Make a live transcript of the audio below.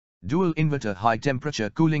Dual inverter high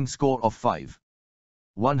temperature cooling score of 5.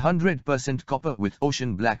 100% copper with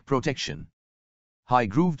ocean black protection. High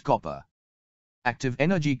grooved copper. Active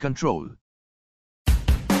energy control.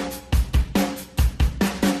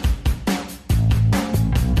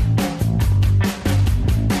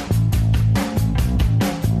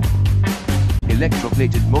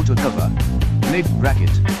 Electroplated motor cover, blade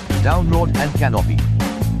bracket, down rod and canopy.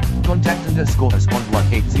 Contact underscore us on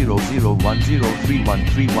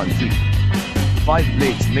 180010313113. 5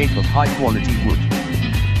 blades made of high quality wood.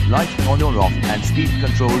 Light on or off and speed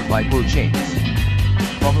controlled by pull chains.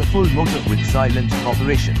 Powerful motor with silent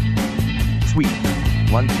operation. Sweep,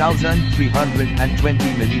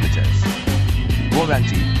 1320 mm.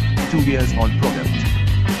 Warranty, 2 years on product.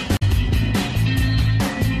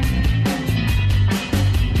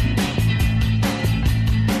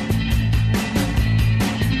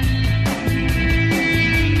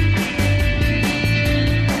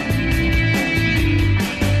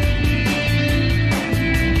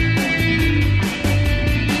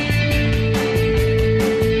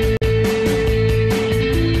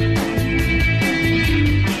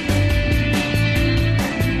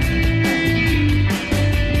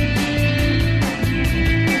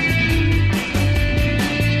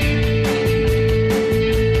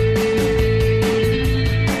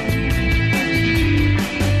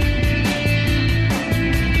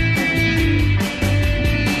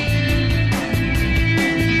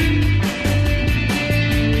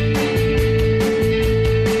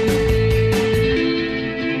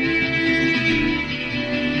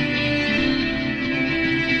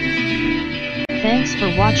 Thanks for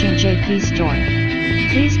watching JP Store.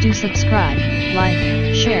 Please do subscribe, like,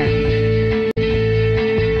 share.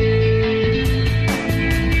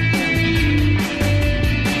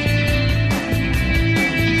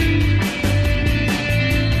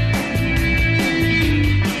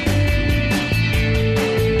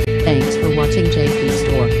 Thanks for watching JP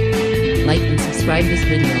Store. Like and subscribe this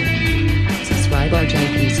video. Subscribe our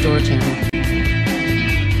JP Store channel.